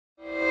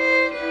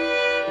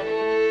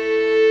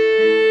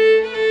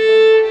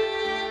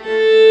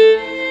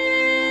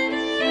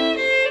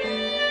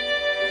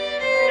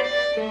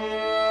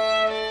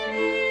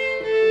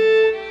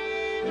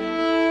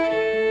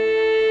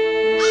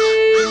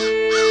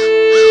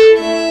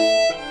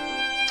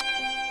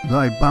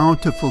Thy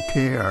bountiful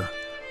care,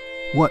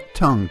 what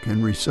tongue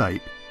can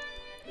recite?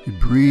 It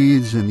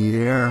breathes in the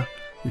air,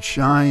 it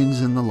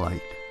shines in the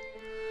light.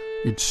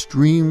 It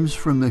streams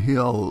from the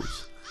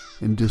hills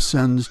and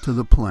descends to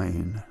the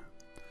plain,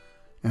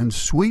 and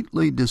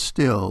sweetly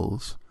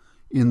distills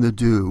in the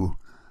dew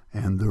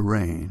and the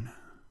rain.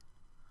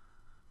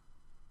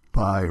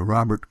 By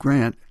Robert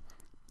Grant,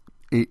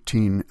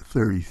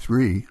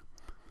 1833.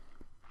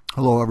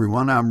 Hello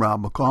everyone, I'm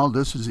Rob McCall.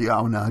 This is the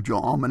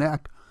Awanadjo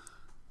Almanac,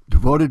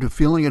 devoted to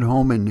feeling at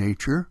home in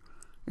nature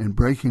and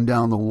breaking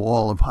down the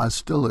wall of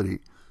hostility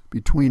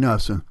between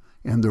us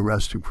and the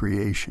rest of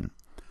creation.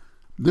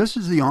 This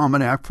is the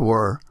Almanac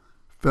for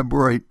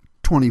February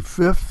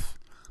 25th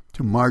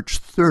to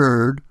March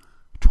 3rd,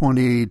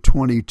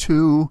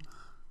 2022,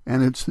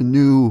 and it's the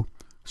new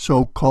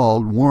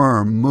so-called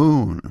worm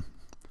moon.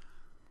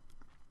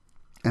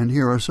 And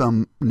here are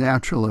some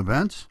natural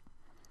events.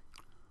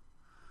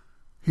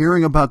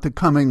 Hearing about the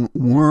coming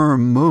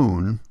worm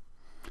moon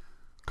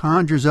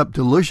conjures up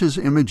delicious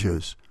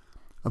images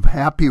of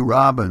happy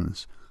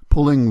robins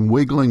pulling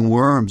wiggling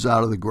worms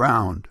out of the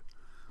ground,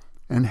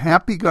 and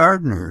happy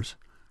gardeners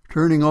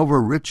turning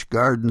over rich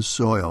garden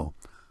soil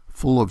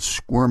full of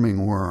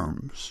squirming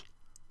worms.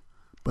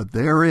 But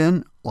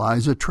therein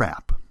lies a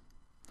trap.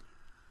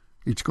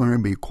 It's going to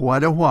be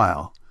quite a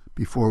while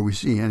before we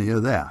see any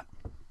of that.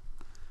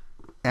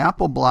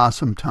 Apple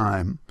blossom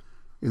time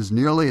is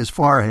nearly as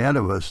far ahead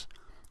of us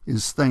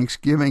as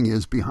Thanksgiving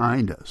is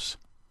behind us.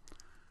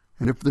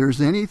 And if there's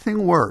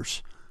anything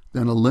worse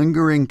than a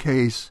lingering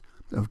case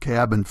of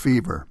cabin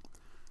fever,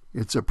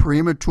 it's a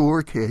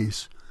premature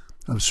case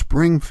of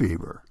spring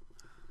fever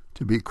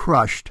to be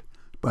crushed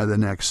by the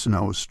next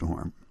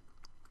snowstorm.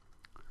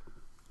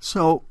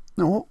 So,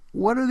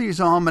 what are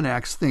these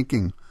almanacs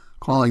thinking,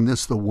 calling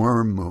this the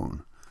worm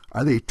moon?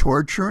 Are they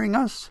torturing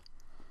us?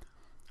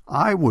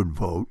 I would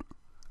vote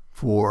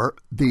for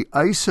the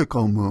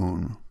icicle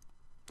moon.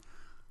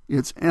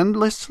 It's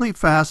endlessly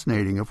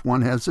fascinating, if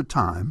one has the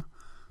time,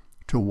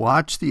 to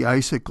watch the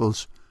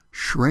icicles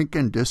shrink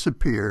and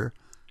disappear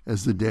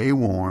as the day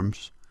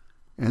warms,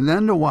 and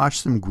then to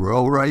watch them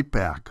grow right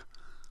back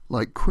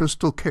like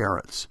crystal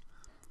carrots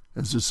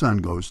as the sun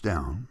goes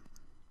down.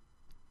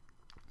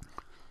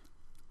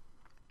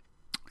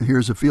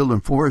 Here's a Field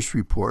and Forest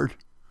report.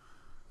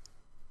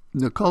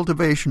 The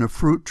cultivation of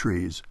fruit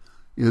trees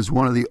is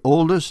one of the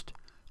oldest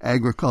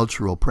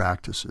agricultural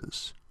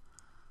practices.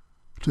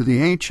 To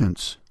the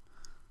ancients,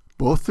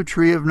 both the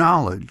tree of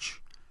knowledge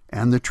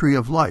and the tree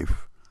of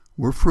life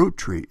were fruit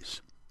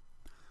trees,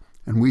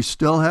 and we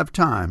still have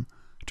time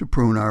to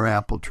prune our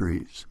apple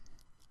trees.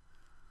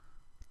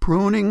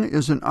 Pruning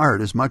is an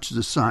art as much as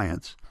a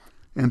science,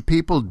 and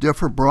people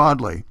differ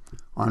broadly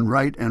on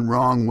right and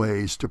wrong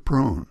ways to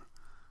prune.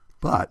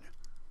 But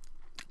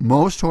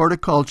most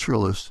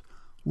horticulturalists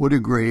would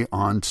agree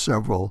on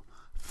several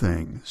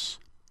things.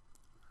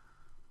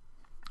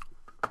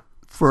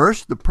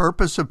 First, the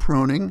purpose of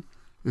pruning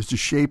is to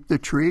shape the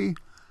tree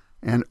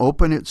and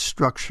open its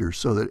structure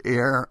so that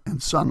air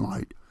and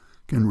sunlight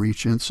can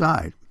reach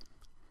inside.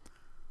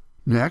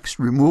 Next,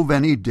 remove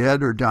any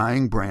dead or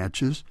dying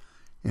branches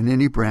and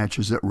any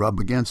branches that rub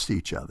against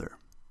each other.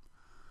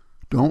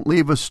 Don't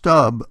leave a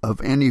stub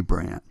of any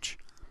branch,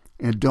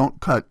 and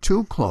don't cut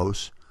too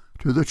close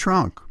to the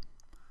trunk.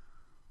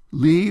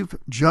 Leave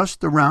just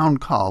the round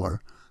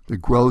collar that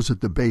grows at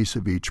the base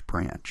of each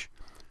branch.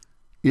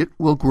 It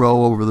will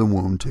grow over the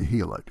wound to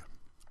heal it.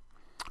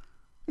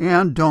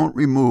 And don't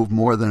remove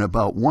more than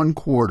about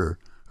 1/4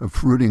 of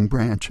fruiting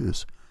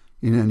branches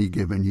in any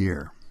given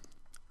year.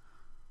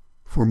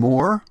 For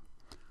more,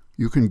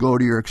 you can go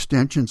to your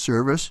extension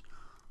service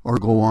or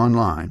go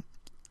online,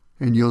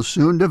 and you'll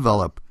soon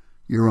develop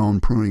your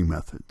own pruning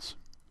methods.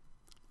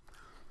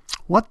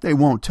 What they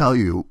won't tell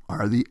you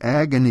are the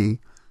agony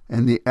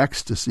and the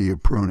ecstasy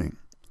of pruning.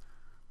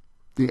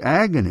 The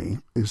agony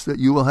is that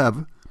you will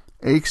have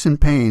aches and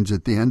pains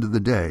at the end of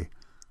the day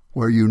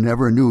where you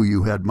never knew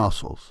you had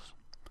muscles,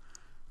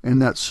 and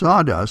that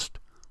sawdust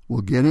will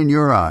get in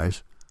your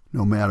eyes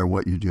no matter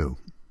what you do.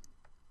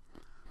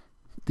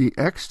 The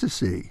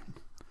ecstasy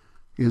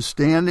is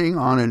standing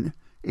on an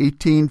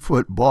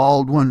 18-foot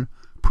Baldwin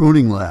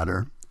pruning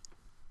ladder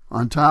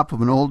on top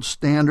of an old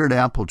standard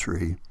apple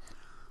tree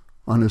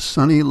on a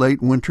sunny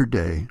late winter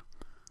day,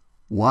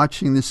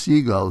 watching the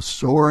seagulls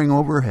soaring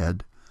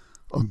overhead,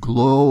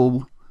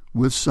 aglow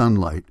with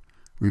sunlight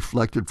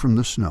reflected from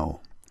the snow,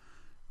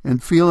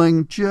 and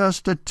feeling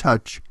just a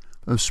touch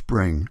of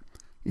spring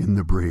in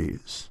the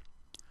breeze.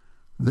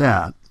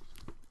 That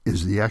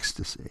is the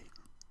ecstasy.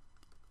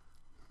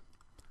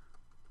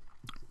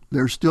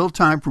 There's still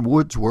time for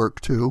woods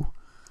work, too.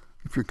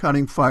 If you're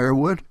cutting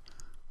firewood,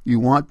 you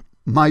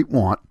might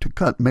want to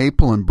cut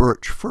maple and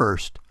birch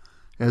first,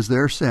 as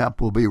their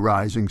sap will be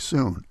rising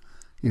soon,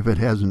 if it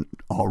hasn't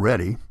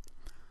already.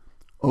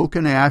 Oak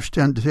and ash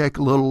tend to take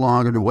a little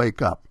longer to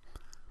wake up.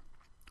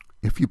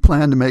 If you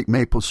plan to make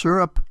maple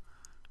syrup,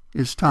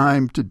 it's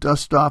time to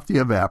dust off the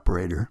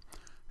evaporator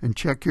and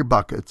check your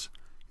buckets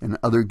and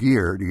other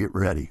gear to get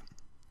ready.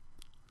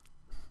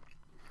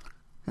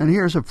 And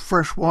here's a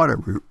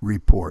freshwater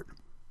report.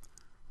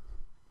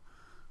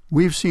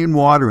 We've seen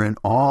water in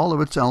all of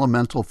its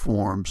elemental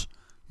forms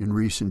in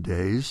recent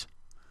days.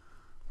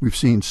 We've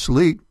seen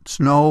sleet,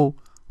 snow,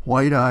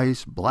 white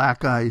ice,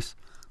 black ice,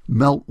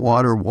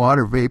 meltwater,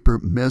 water vapor,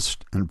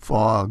 mist, and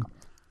fog.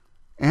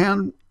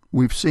 And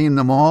we've seen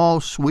them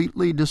all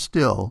sweetly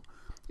distill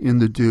in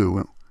the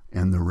dew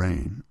and the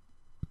rain.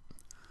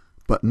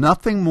 But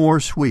nothing more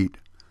sweet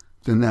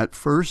than that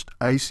first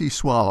icy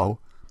swallow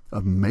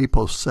of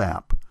maple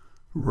sap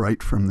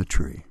right from the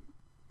tree.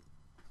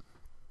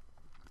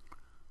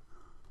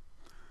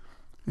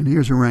 And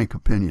here's a rank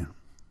opinion.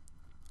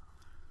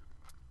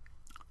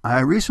 I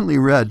recently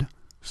read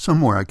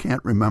somewhere, I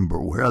can't remember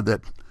where,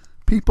 that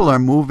people are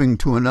moving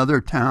to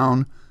another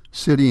town,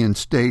 city, and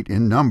state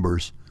in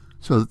numbers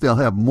so that they'll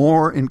have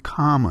more in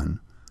common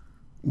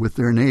with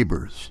their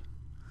neighbors,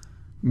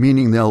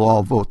 meaning they'll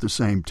all vote the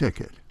same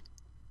ticket.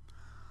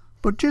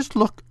 But just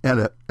look at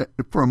it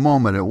for a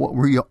moment at what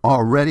we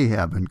already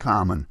have in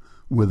common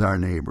with our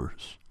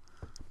neighbors.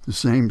 The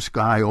same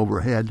sky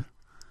overhead,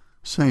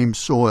 same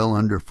soil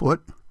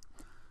underfoot,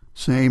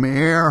 same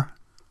air,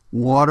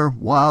 water,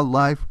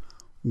 wildlife,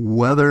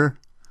 weather,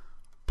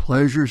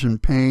 pleasures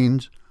and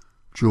pains,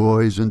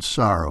 joys and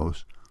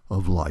sorrows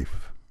of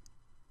life.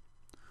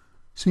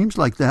 Seems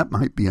like that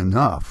might be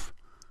enough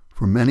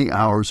for many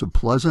hours of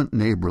pleasant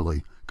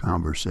neighborly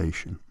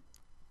conversation.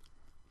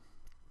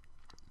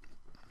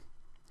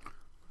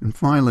 And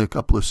finally, a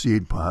couple of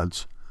seed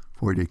pods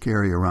for you to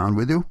carry around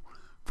with you.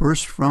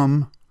 First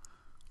from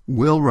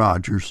Will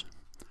Rogers,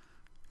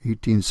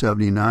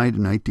 1879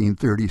 to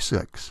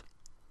 1936.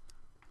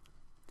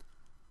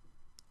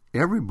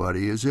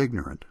 Everybody is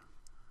ignorant,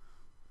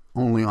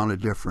 only on a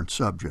different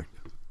subject.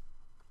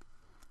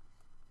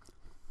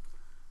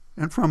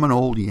 And from an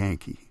old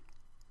Yankee.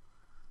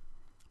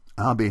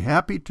 I'll be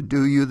happy to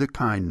do you the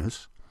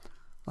kindness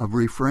of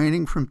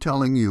refraining from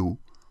telling you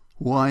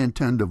who I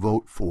intend to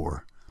vote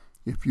for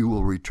if you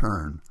will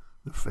return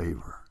the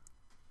favor.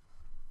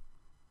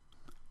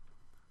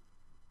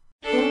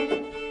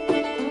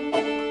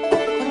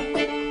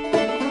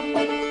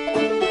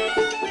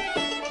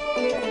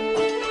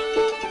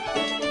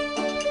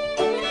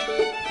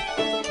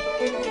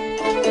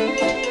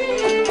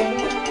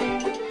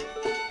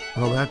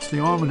 Well, that's the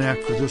almanac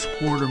for this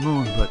quarter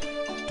moon, but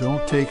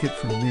don't take it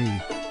from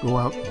me. Go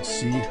out and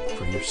see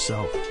for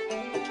yourself.